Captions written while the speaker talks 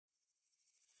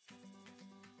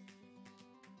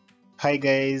Hi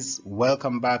guys,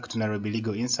 welcome back to Nairobi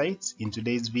Legal Insights. In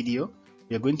today's video,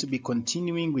 we are going to be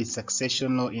continuing with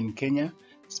succession law in Kenya,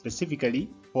 specifically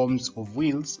forms of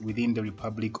wills within the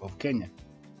Republic of Kenya.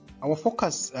 Our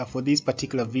focus for this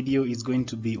particular video is going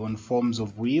to be on forms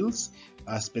of wills,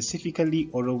 specifically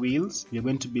oral wills. We are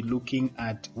going to be looking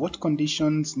at what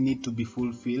conditions need to be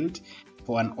fulfilled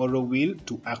for an oral will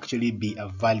to actually be a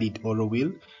valid oral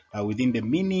will within the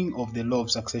meaning of the Law of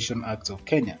Succession Acts of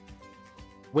Kenya.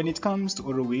 When it comes to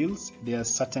oral wills, there are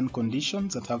certain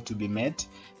conditions that have to be met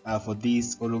for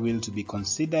this oral will to be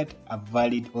considered a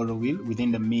valid oral will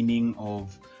within the meaning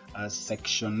of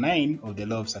Section 9 of the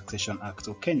Law of Succession Act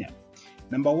of Kenya.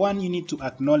 Number one, you need to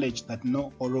acknowledge that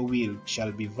no oral will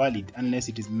shall be valid unless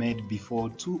it is made before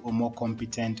two or more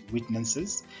competent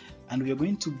witnesses, and we are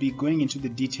going to be going into the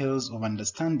details of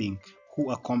understanding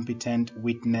who a competent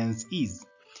witness is.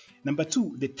 Number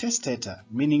two, the testator,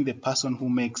 meaning the person who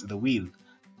makes the will,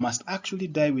 must actually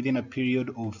die within a period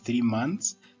of 3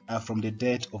 months from the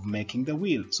date of making the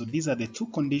will. So these are the two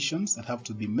conditions that have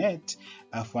to be met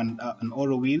for an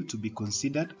oral will to be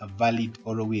considered a valid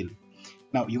oral will.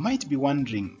 Now, you might be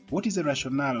wondering, what is the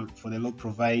rationale for the law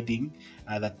providing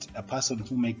that a person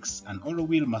who makes an oral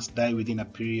will must die within a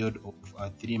period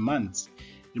of 3 months?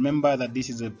 Remember that this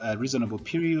is a reasonable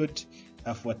period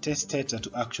for a testator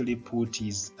to actually put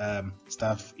his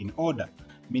stuff in order,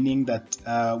 meaning that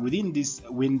within this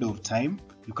window of time,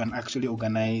 you can actually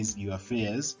organize your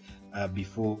affairs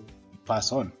before you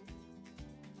pass on.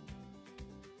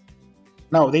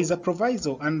 Now, there is a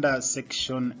proviso under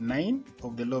Section 9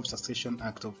 of the Law of Succession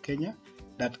Act of Kenya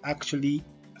that actually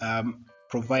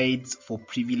provides for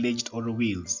privileged oral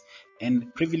wills.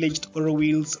 And privileged oral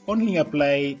wills only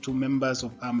apply to members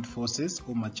of armed forces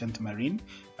or merchant marine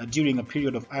during a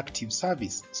period of active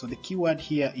service. So the key word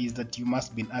here is that you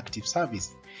must be in active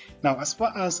service. Now, as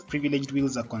far as privileged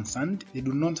wills are concerned, they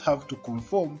do not have to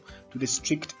conform to the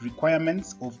strict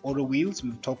requirements of oral wills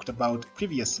we've talked about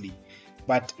previously.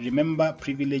 But remember,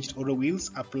 privileged oral wills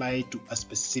apply to a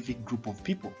specific group of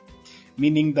people,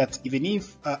 meaning that even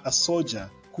if a soldier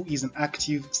who is in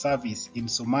active service in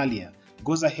Somalia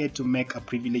goes ahead to make a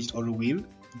privileged oral will,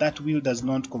 that will does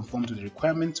not conform to the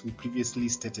requirements we previously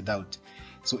stated out.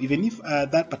 So even if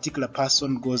that particular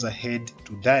person goes ahead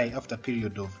to die after a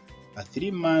period of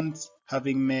 3 months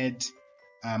having made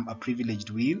a privileged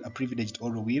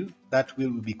oral will, that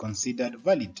will be considered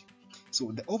valid.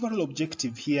 So the overall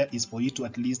objective here is for you to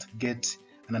at least get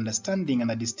an understanding and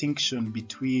a distinction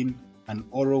between an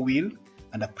oral will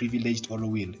and a privileged oral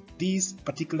will. This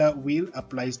particular will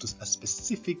applies to a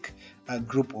specific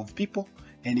group of people,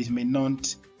 and it may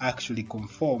not actually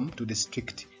conform to the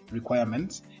strict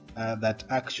requirements that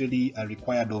actually are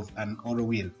required of an oral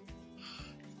will.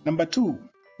 Number two,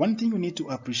 one thing you need to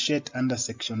appreciate under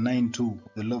Section 9.2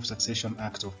 of the Law of Succession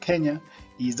Act of Kenya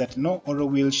is that no oral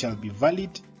will shall be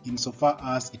valid insofar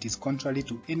as it is contrary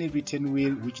to any written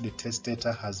will which the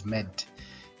testator has made.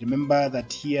 Remember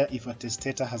that here, if a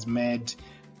testator has made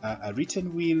a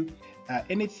written will,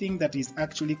 anything that is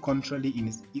actually contrary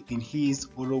in his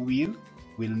oral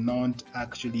will not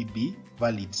actually be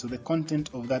valid. So the content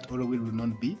of that oral will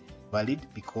not be valid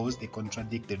because they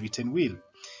contradict the written will.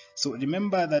 So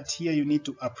remember that here you need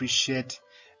to appreciate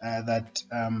that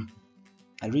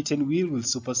a written will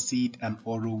supersede an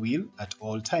oral will at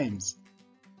all times.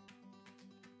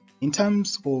 In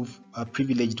terms of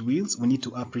privileged wills, we need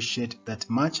to appreciate that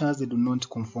much as they do not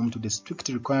conform to the strict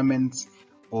requirements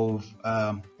of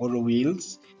oral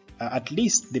wills, at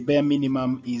least the bare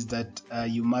minimum is that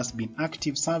you must be in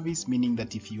active service, meaning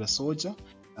that if you are a soldier,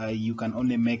 you can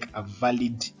only make a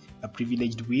valid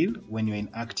privileged will when you're in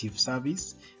active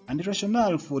service. And the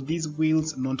rationale for these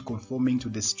wills not conforming to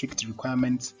the strict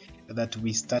requirements that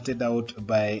we started out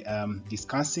by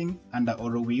discussing under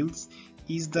oral wills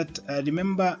is that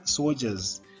remember,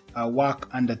 soldiers work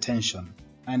under tension,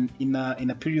 and in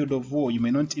a period of war you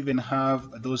may not even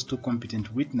have those two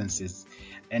competent witnesses,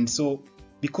 and so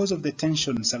because of the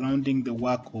tension surrounding the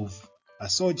work of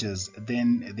soldiers,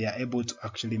 then they are able to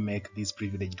actually make these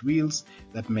privileged wills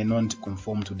that may not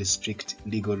conform to the strict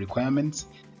legal requirements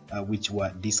which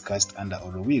were discussed under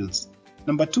oral wills.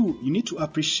 Number two, you need to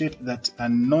appreciate that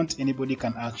not anybody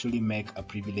can actually make a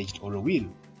privileged oral will,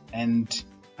 and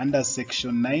under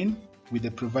Section 9, with the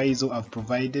proviso I've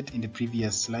provided in the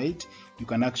previous slide, you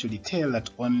can actually tell that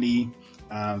only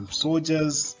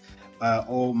soldiers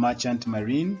or merchant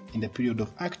marine in the period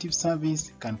of active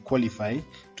service can qualify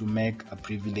to make a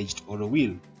privileged oral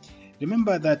will.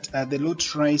 Remember that the law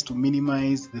tries to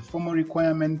minimize the formal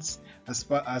requirements as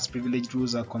far as privileged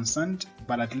rules are concerned,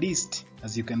 but at least,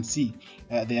 as you can see,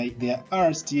 there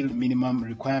are still minimum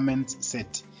requirements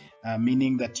set.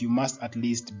 meaning that you must at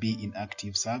least be in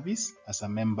active service as a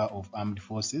member of armed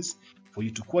forces for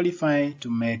you to qualify to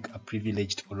make a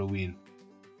privileged oral will.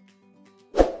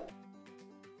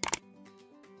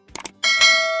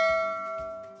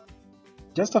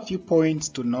 Just a few points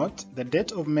to note. The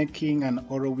date of making an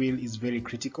oral will is very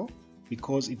critical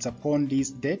because it's upon this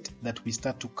date that we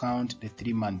start to count the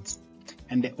 3 months.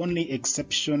 And the only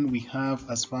exception we have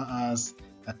as far as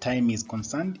time is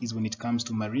concerned is when it comes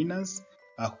to mariners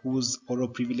whose oral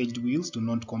privileged wills do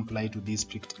not comply to these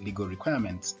strict legal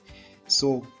requirements.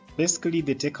 So basically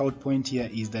the takeout point here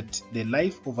is that the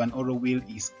life of an oral will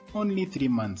is only 3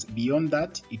 months. Beyond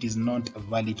that, it is not a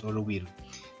valid oral will.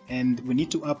 And we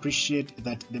need to appreciate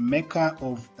that the maker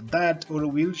of that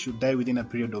oral will should die within a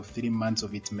period of 3 months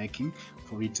of its making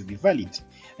for it to be valid.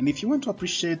 And if you want to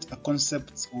appreciate a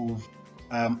concept of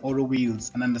oral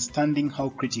wills and understanding how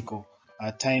critical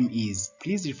time is,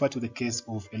 please refer to the case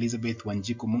of Elizabeth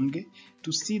Wanjiku Munge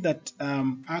to see that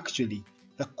actually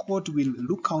the court will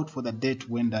look out for the date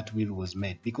when that will was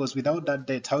made, because without that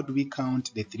date, how do we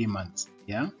count the 3 months?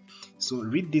 Yeah. So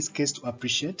read this case to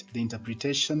appreciate the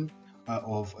interpretation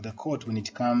of the court when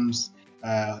it comes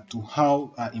to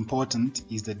how important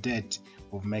is the date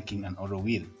of making an oral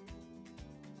will.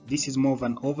 This is more of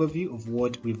an overview of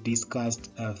what we've discussed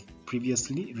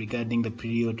previously regarding the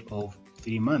period of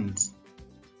 3 months.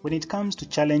 When it comes to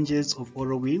challenges of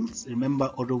oral wills, remember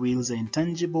oral wills are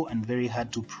intangible and very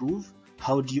hard to prove.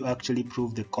 How do you actually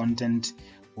prove the content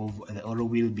of the oral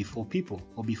will before people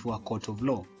or before a court of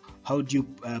law? How do you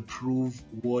prove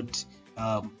what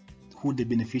who the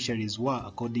beneficiaries were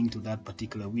according to that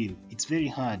particular will? It's very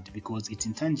hard because it's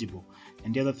intangible.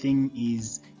 And the other thing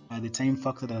is the time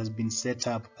factor that has been set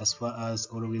up as far as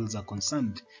oral wills are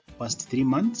concerned. Past 3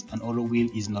 months, an oral will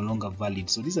is no longer valid.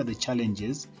 So these are the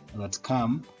challenges that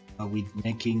come with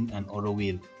making an oral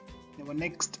will. In our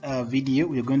next video,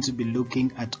 we are going to be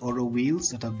looking at oral wills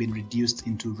that have been reduced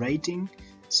into writing.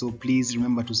 So please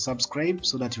remember to subscribe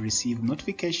so that you receive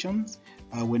notifications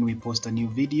when we post a new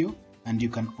video. And you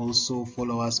can also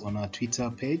follow us on our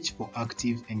Twitter page for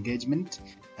active engagement.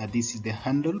 This is the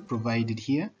handle provided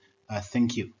here.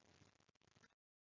 Thank you.